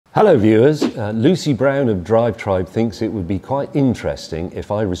Hello viewers, Lucy Brown of DriveTribe thinks it would be quite interesting if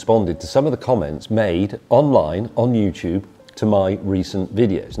I responded to some of the comments made online on YouTube to my recent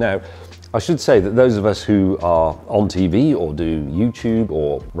videos. Now, I should say that those of us who are on TV or do YouTube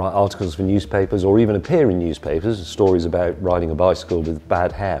or write articles for newspapers or even appear in newspapers, stories about riding a bicycle with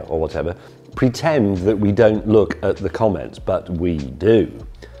bad hair or whatever, pretend that we don't look at the comments, but we do.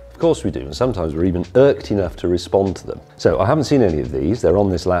 Of course we do, and sometimes we're even irked enough to respond to them. So I haven't seen any of these, they're on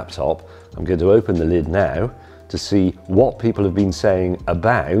this laptop. I'm going to open the lid now to see what people have been saying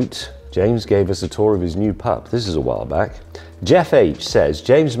about. James gave us a tour of his new pup. This is a while back. Jeff H says,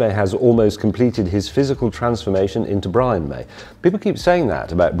 James May has almost completed his physical transformation into Brian May. People keep saying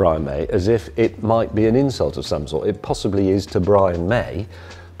that about Brian May as if it might be an insult of some sort. It possibly is to Brian May,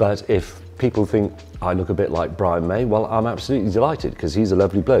 but if people think I look a bit like Brian May, well, I'm absolutely delighted because he's a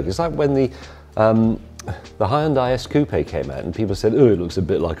lovely bloke. It's like when the Hyundai S Coupe came out and people said, oh, it looks a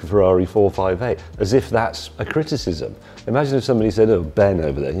bit like a Ferrari 458, as if that's a criticism. Imagine if somebody said, oh, Ben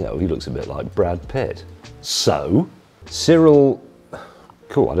over there, you know, he looks a bit like Brad Pitt. So, Cyril,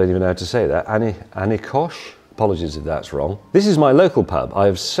 cool, I don't even know how to say that, Anikosh? Apologies if that's wrong. This is my local pub. I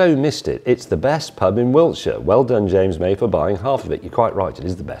have so missed it. It's the best pub in Wiltshire. Well done, James May, for buying half of it. You're quite right, it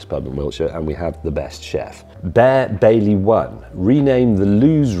is the best pub in Wiltshire and we have the best chef. Bear Bailey 1, rename the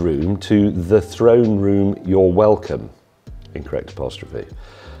lose room to the throne room, you're welcome. Incorrect apostrophe.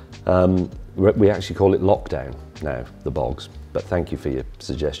 We actually call it lockdown now, the bogs, but thank you for your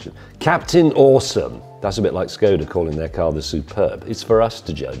suggestion. Captain Awesome. That's a bit like Skoda calling their car the Superb. It's for us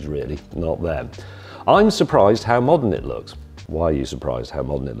to judge, really, not them. I'm surprised how modern it looks. Why are you surprised how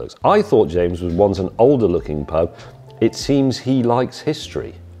modern it looks? I thought James was once an older looking pub. It seems he likes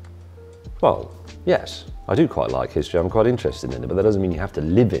history. Well, yes, I do quite like history. I'm quite interested in it, but that doesn't mean you have to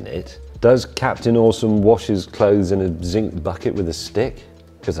live in it. Does Captain Awesome wash his clothes in a zinc bucket with a stick?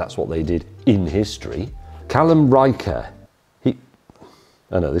 Because that's what they did in history. Callum Riker,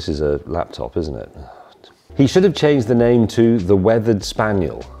 oh no, this is a laptop, isn't it? He should have changed the name to the Weathered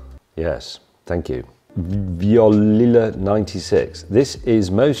Spaniel. Yes. Thank you. Violilla 96. This is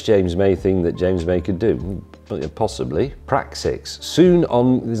most James May thing that James May could do. Possibly. Praxis. Soon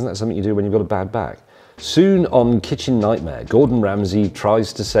on, isn't that something you do when you've got a bad back? Soon on Kitchen Nightmare, Gordon Ramsay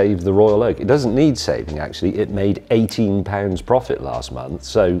tries to save the Royal Oak. It doesn't need saving, actually. It made £18 profit last month,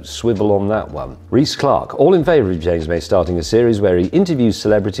 so swivel on that one. Reese Clark. All in favour of James May starting a series where he interviews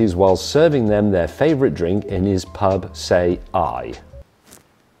celebrities while serving them their favourite drink in his pub, say I.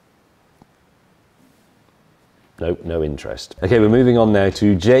 Nope, no interest. Okay, we're moving on now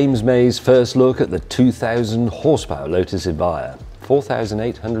to James May's first look at the 2,000 horsepower Lotus Evija.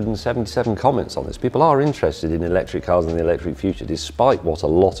 4,877 comments on this. People are interested in electric cars and the electric future, despite what a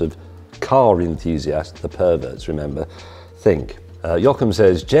lot of car enthusiasts, the perverts, remember, think. Joachim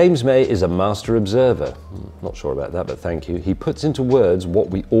says, James May is a master observer. Not sure about that, but thank you. He puts into words what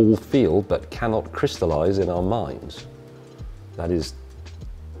we all feel, but cannot crystallize in our minds. That is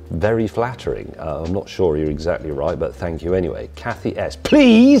very flattering. I'm not sure you're exactly right, but thank you anyway. Kathy S.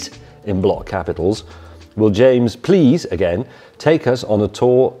 Please, in block capitals, will James please, again, take us on a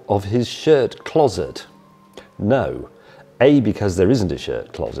tour of his shirt closet? No. A, because there isn't a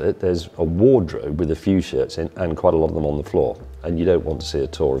shirt closet. There's a wardrobe with a few shirts in and quite a lot of them on the floor. And you don't want to see a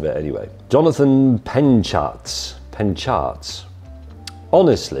tour of it anyway. Jonathan Pencharts.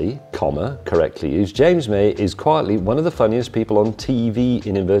 Honestly, comma, correctly used, James May is quietly one of the funniest people on TV,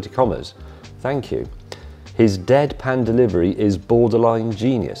 in inverted commas. Thank you. His deadpan delivery is borderline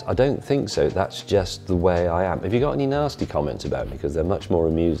genius. I don't think so, that's just the way I am. Have you got any nasty comments about me? Because they're much more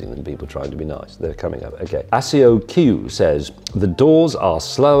amusing than people trying to be nice. They're coming up, okay. Asio Q says, the doors are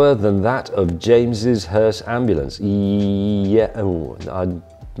slower than that of James's hearse ambulance. Yeah, oh,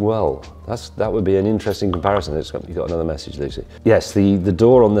 well, that would be an interesting comparison. You got another message, Lucy. Yes, the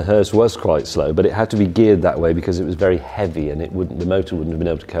door on the hearse was quite slow, but it had to be geared that way because it was very heavy and the motor wouldn't have been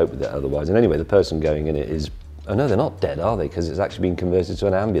able to cope with it otherwise. And anyway, the person going in it is, oh no, they're not dead, are they? Because it's actually been converted to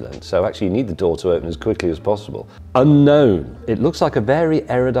an ambulance. So actually you need the door to open as quickly as possible. Unknown. It looks like a very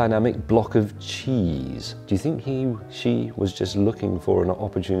aerodynamic block of cheese. Do you think she was just looking for an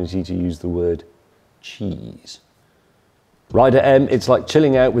opportunity to use the word cheese? Ryder M, it's like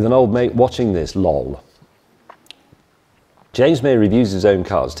chilling out with an old mate watching this, lol. James May reviews his own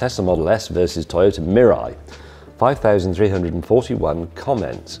cars, Tesla Model S versus Toyota Mirai. 5,341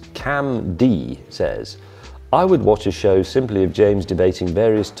 comments. Cam D says, I would watch a show simply of James debating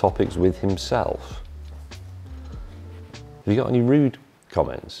various topics with himself. Have you got any rude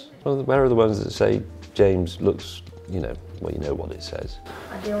comments? Where are the ones that say James looks, you know, Well, you know what it says.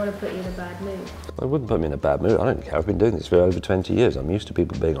 I don't want to put you in a bad mood. It wouldn't put me in a bad mood. I don't care. I've been doing this for over 20 years. I'm used to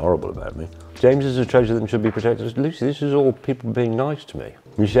people being horrible about me. James is a treasure that should be protected. Lucy, this is all people being nice to me.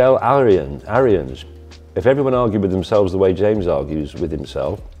 Michelle Arians. If everyone argued with themselves the way James argues with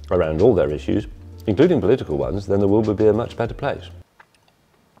himself around all their issues, including political ones, then the world would be a much better place.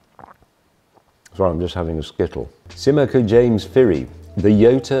 Sorry, I'm just having a skittle. Simako James Firry. The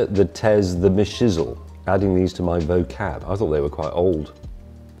Yota, the Tez, the Mishizzle. Adding these to my vocab. I thought they were quite old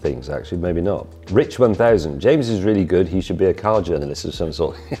things, actually. Maybe not. Rich 1000. James is really good. He should be a car journalist of some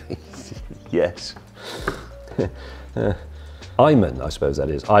sort. Yes. Iman, I suppose that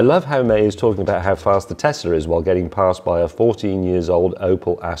is. I love how May is talking about how fast the Tesla is while getting passed by a 14-year-old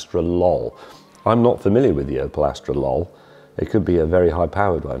Opel Astra LOL. I'm not familiar with the Opel Astra LOL. It could be a very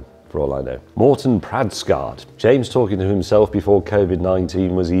high-powered one, for all I know. Morton Pradskard. James talking to himself before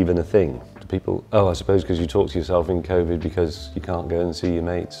COVID-19 was even a thing. Do people, oh, I suppose because you talk to yourself in COVID because you can't go and see your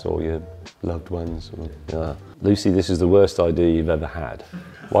mates or your loved ones. Or, Lucy, this is the worst idea you've ever had.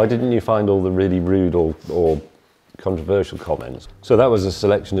 Why didn't you find all the really rude or controversial comments? So that was a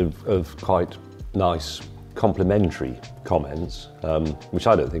selection of quite nice complimentary comments, which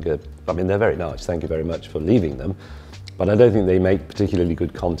I don't think are, I mean, they're very nice. Thank you very much for leaving them. But I don't think they make particularly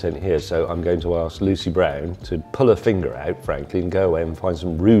good content here, so I'm going to ask Lucy Brown to pull her finger out, frankly, and go away and find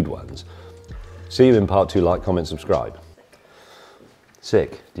some rude ones. See you in part 2. Like, comment, subscribe.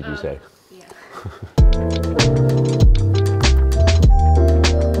 Sick, did you say? Yeah.